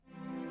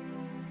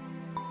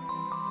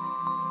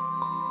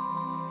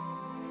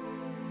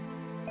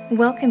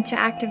Welcome to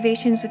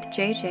Activations with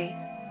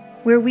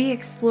JJ, where we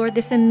explore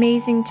this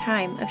amazing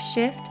time of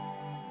shift,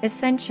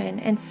 ascension,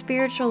 and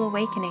spiritual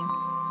awakening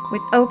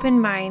with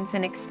open minds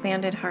and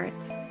expanded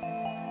hearts.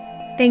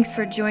 Thanks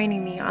for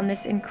joining me on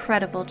this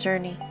incredible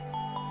journey.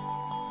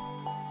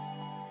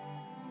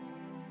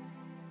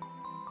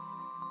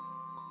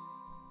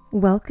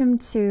 Welcome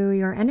to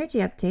your energy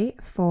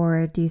update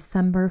for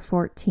December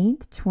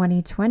 14th,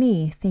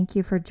 2020. Thank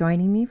you for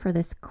joining me for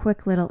this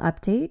quick little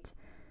update.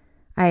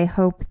 I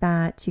hope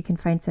that you can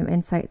find some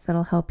insights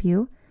that'll help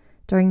you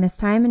during this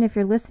time. And if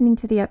you're listening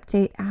to the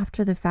update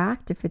after the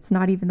fact, if it's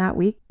not even that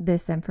week,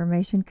 this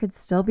information could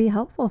still be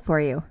helpful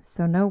for you.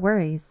 So no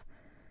worries.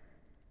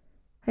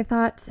 I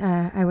thought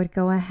I would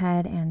go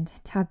ahead and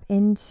tap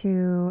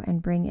into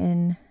and bring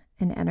in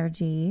an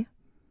energy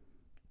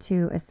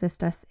to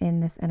assist us in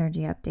this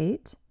energy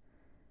update.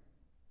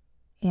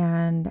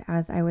 And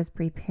as I was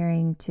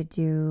preparing to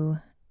do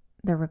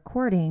the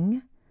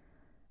recording,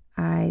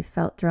 I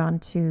felt drawn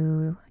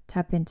to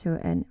tap into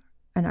an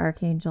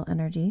archangel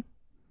energy.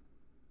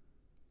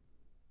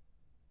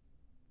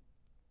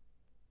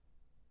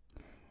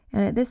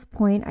 And at this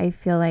point, I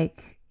feel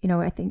like,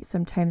 I think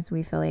sometimes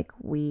we feel like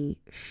we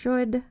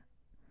should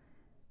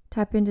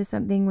tap into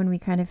something when we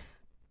kind of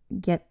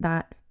get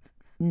that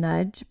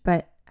nudge,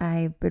 but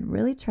I've been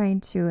really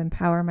trying to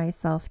empower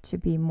myself to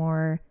be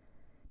more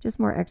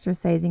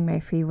exercising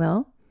my free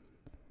will.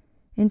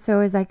 And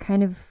so as I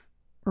kind of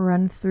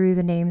run through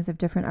the names of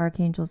different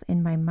archangels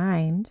in my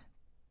mind,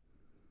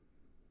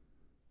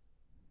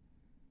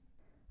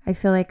 I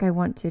feel like I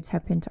want to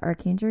tap into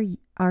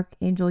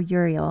Archangel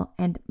Uriel,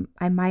 and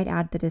I might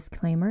add the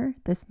disclaimer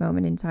this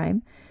moment in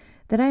time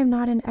that I am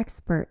not an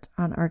expert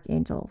on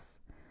archangels.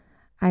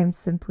 I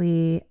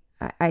simply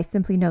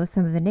know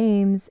some of the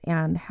names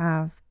and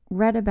have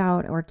read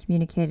about or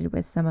communicated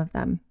with some of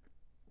them.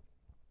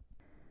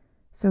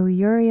 So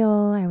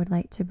Uriel, I would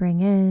like to bring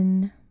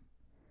in.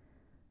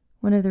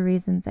 One of the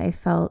reasons I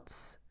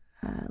felt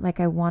like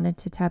I wanted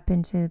to tap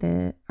into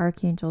the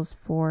archangels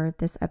for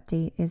this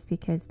update is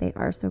because they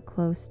are so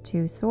close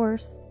to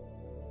Source.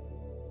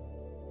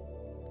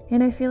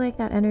 And I feel like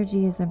that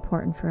energy is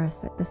important for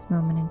us at this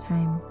moment in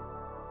time.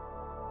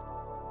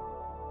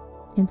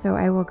 And so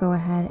I will go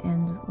ahead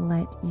and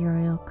let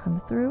Uriel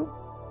come through.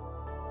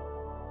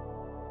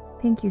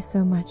 Thank you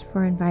so much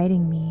for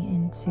inviting me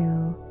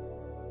into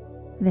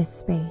this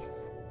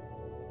space.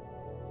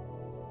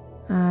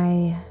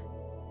 I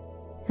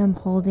am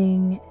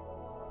holding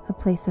a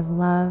place of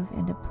love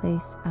and a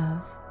place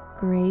of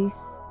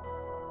grace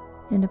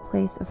and a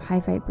place of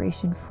high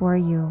vibration for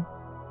you.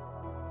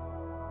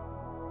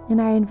 And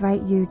I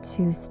invite you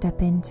to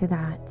step into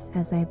that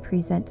as I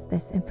present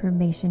this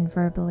information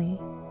verbally.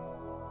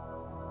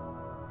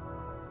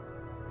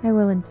 I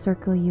will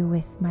encircle you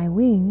with my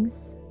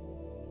wings.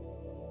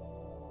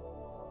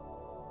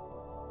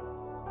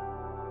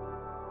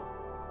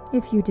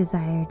 If you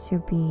desire to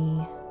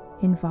be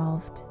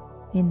involved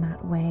in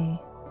that way,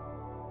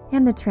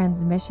 and the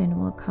transmission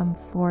will come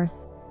forth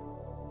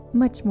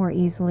much more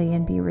easily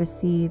and be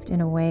received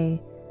in a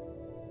way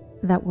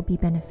that will be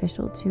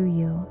beneficial to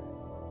you.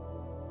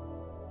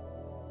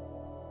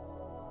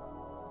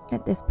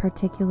 At this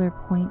particular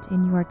point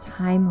in your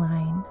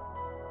timeline,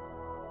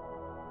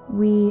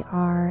 we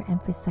are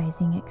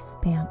emphasizing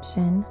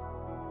expansion,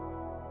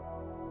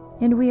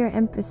 and we are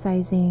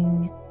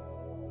emphasizing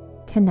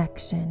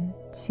connection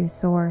to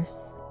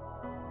Source.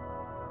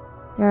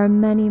 There are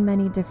many,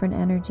 many different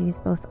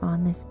energies both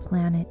on this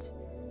planet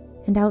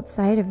and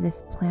outside of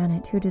this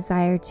planet who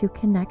desire to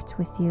connect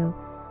with you.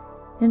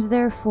 And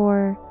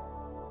therefore,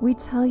 we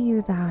tell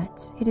you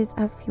that it is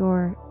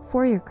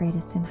for your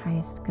greatest and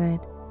highest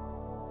good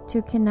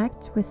to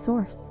connect with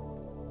Source.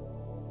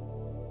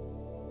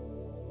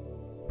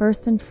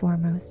 First and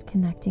foremost,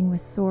 connecting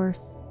with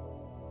Source.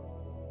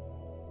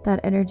 That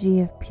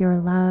energy of pure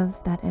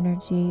love, that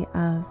energy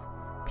of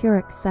pure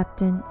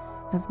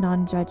acceptance, of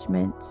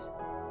non-judgment,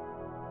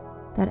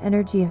 that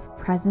energy of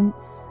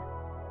presence.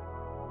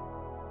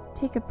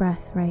 Take a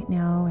breath right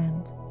now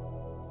and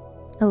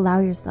allow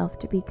yourself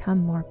to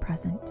become more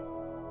present.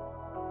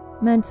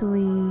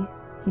 Mentally,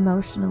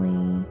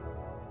 emotionally,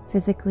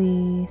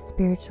 physically,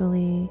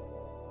 spiritually.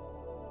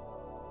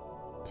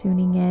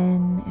 Tuning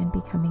in and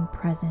becoming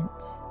present.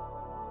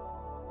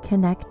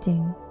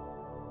 Connecting.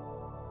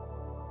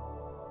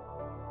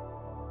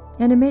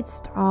 And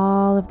amidst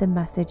all of the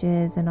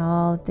messages and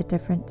all of the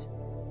different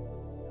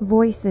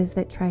voices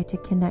that try to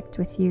connect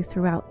with you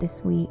throughout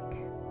this week,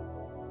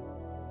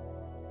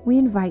 we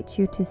invite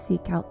you to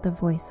seek out the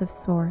voice of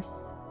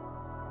Source.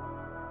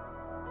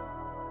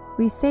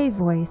 We say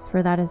voice,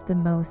 for that is the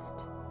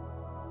most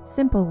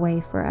simple way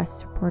for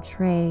us to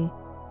portray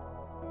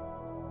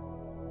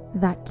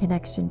that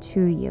connection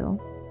to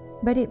you,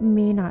 but it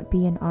may not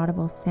be an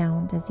audible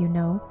sound, as you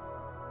know.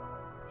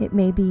 It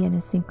may be in a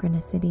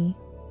synchronicity.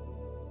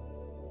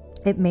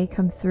 It may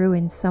come through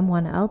in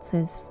someone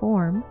else's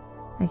form,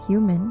 a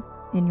human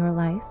in your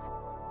life,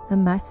 a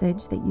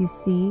message that you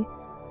see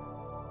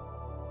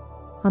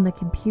on the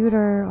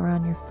computer or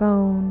on your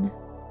phone.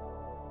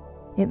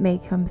 It may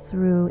come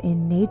through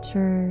in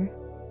nature.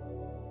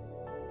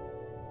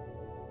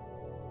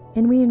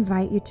 And we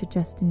invite you to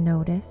just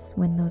notice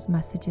when those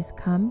messages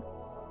come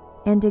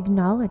and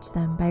acknowledge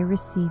them by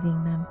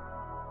receiving them.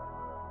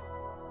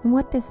 And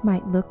what this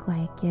might look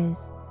like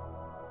is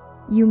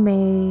you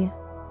may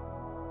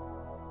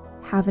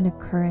have an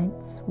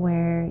occurrence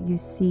where you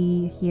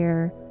see,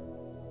 hear,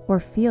 or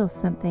feel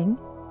something,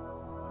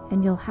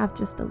 and you'll have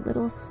just a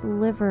little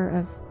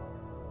sliver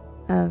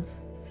of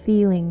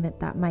feeling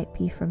that might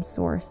be from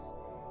source.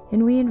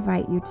 And we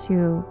invite you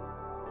to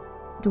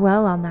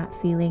dwell on that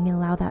feeling and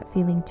allow that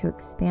feeling to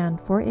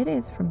expand, for it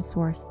is from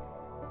source.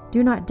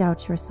 Do not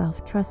doubt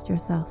yourself, trust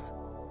yourself.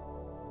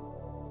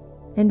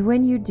 And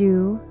when you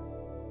do,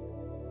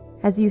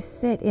 as you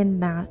sit in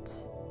that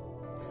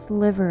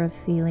sliver of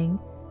feeling,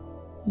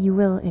 you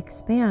will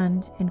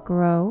expand and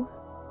grow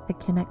the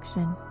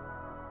connection.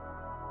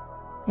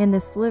 And the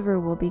sliver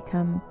will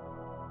become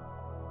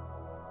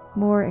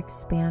more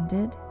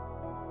expanded,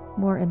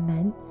 more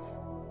immense,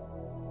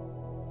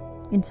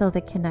 until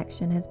the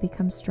connection has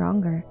become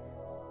stronger.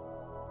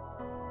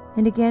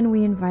 And again,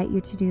 we invite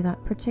you to do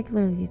that,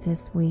 particularly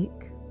this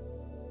week,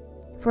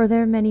 for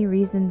there are many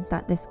reasons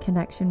that this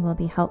connection will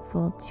be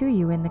helpful to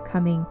you in the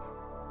coming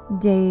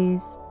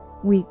days,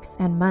 weeks,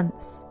 and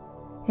months.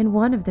 And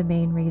one of the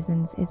main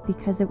reasons is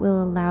because it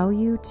will allow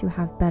you to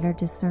have better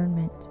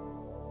discernment.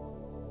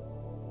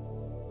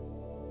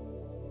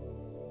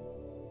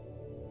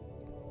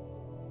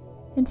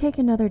 And take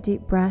another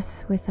deep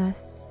breath with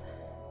us.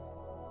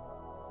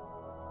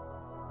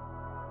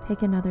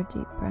 Take another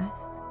deep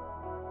breath.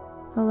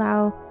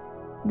 Allow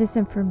this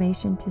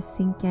information to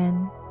sink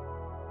in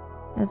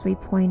as we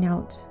point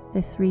out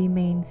the three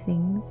main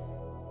things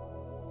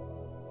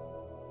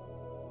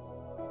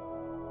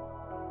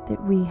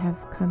that we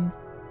have come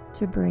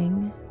to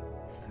bring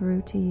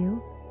through to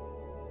you.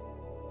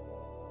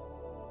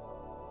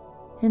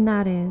 And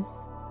that is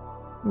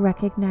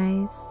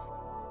recognize,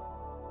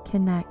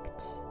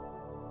 connect,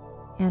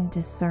 and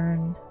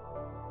discern.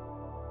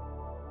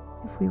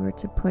 If we were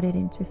to put it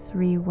into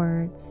 3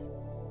 words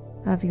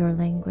of your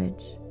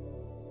language: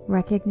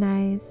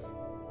 recognize,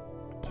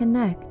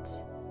 connect,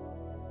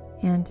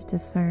 and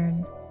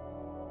discern.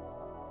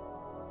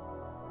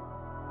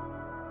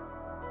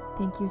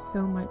 Thank you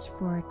so much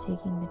for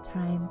taking the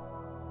time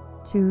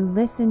to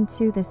listen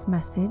to this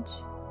message.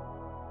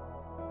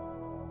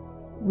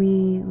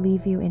 We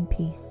leave you in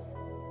peace.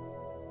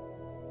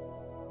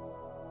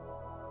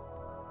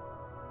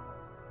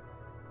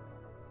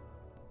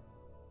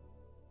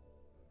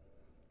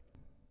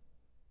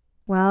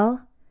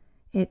 Well,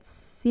 it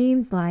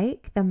seems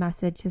like the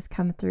message has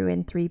come through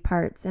in 3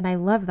 parts, and I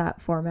love that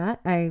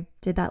format. I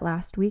did that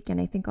last week, and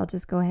I think I'll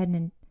just go ahead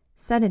and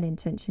set an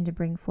intention to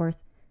bring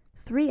forth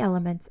 3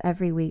 elements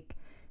every week.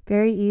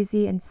 Very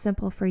easy and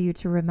simple for you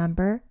to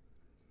remember.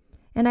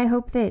 And I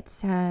hope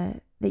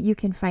that you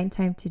can find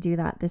time to do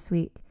that this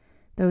week.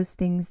 Those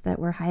things that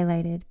were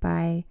highlighted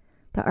by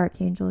the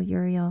Archangel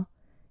Uriel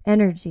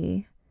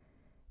energy.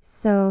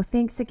 So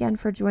thanks again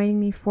for joining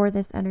me for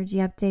this energy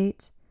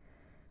update.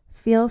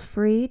 Feel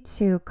free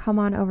to come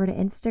on over to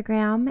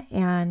Instagram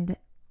and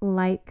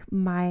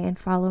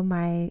follow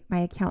my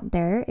account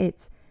there.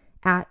 It's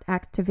at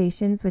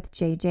Activations with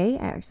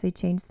JJ. I actually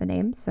changed the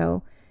name,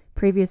 so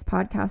previous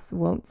podcasts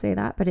won't say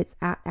that, but it's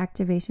at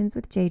Activations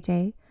with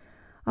JJ.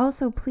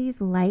 Also, please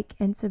like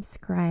and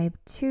subscribe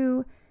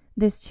to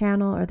this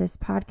channel or this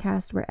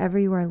podcast wherever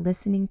you are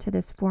listening to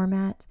this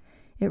format.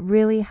 It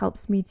really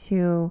helps me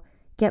to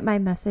get my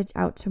message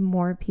out to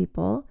more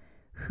people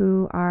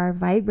who are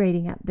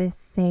vibrating at this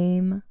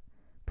same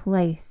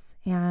place,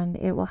 and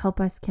it will help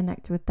us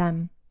connect with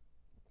them.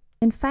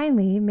 And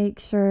finally, make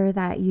sure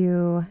that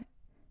you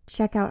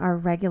check out our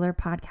regular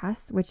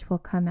podcasts, which will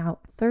come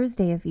out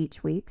Thursday of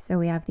each week. So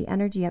we have the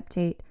energy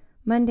update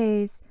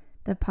Mondays,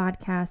 the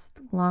podcast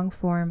long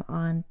form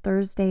on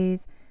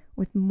Thursdays,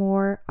 with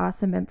more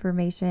awesome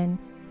information,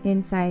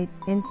 insights,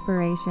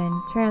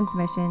 inspiration,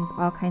 transmissions,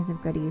 all kinds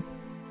of goodies.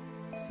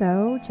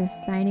 So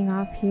just signing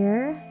off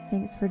here.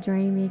 Thanks for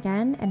joining me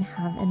again, and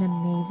have an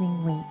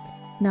amazing week.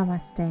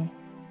 Namaste.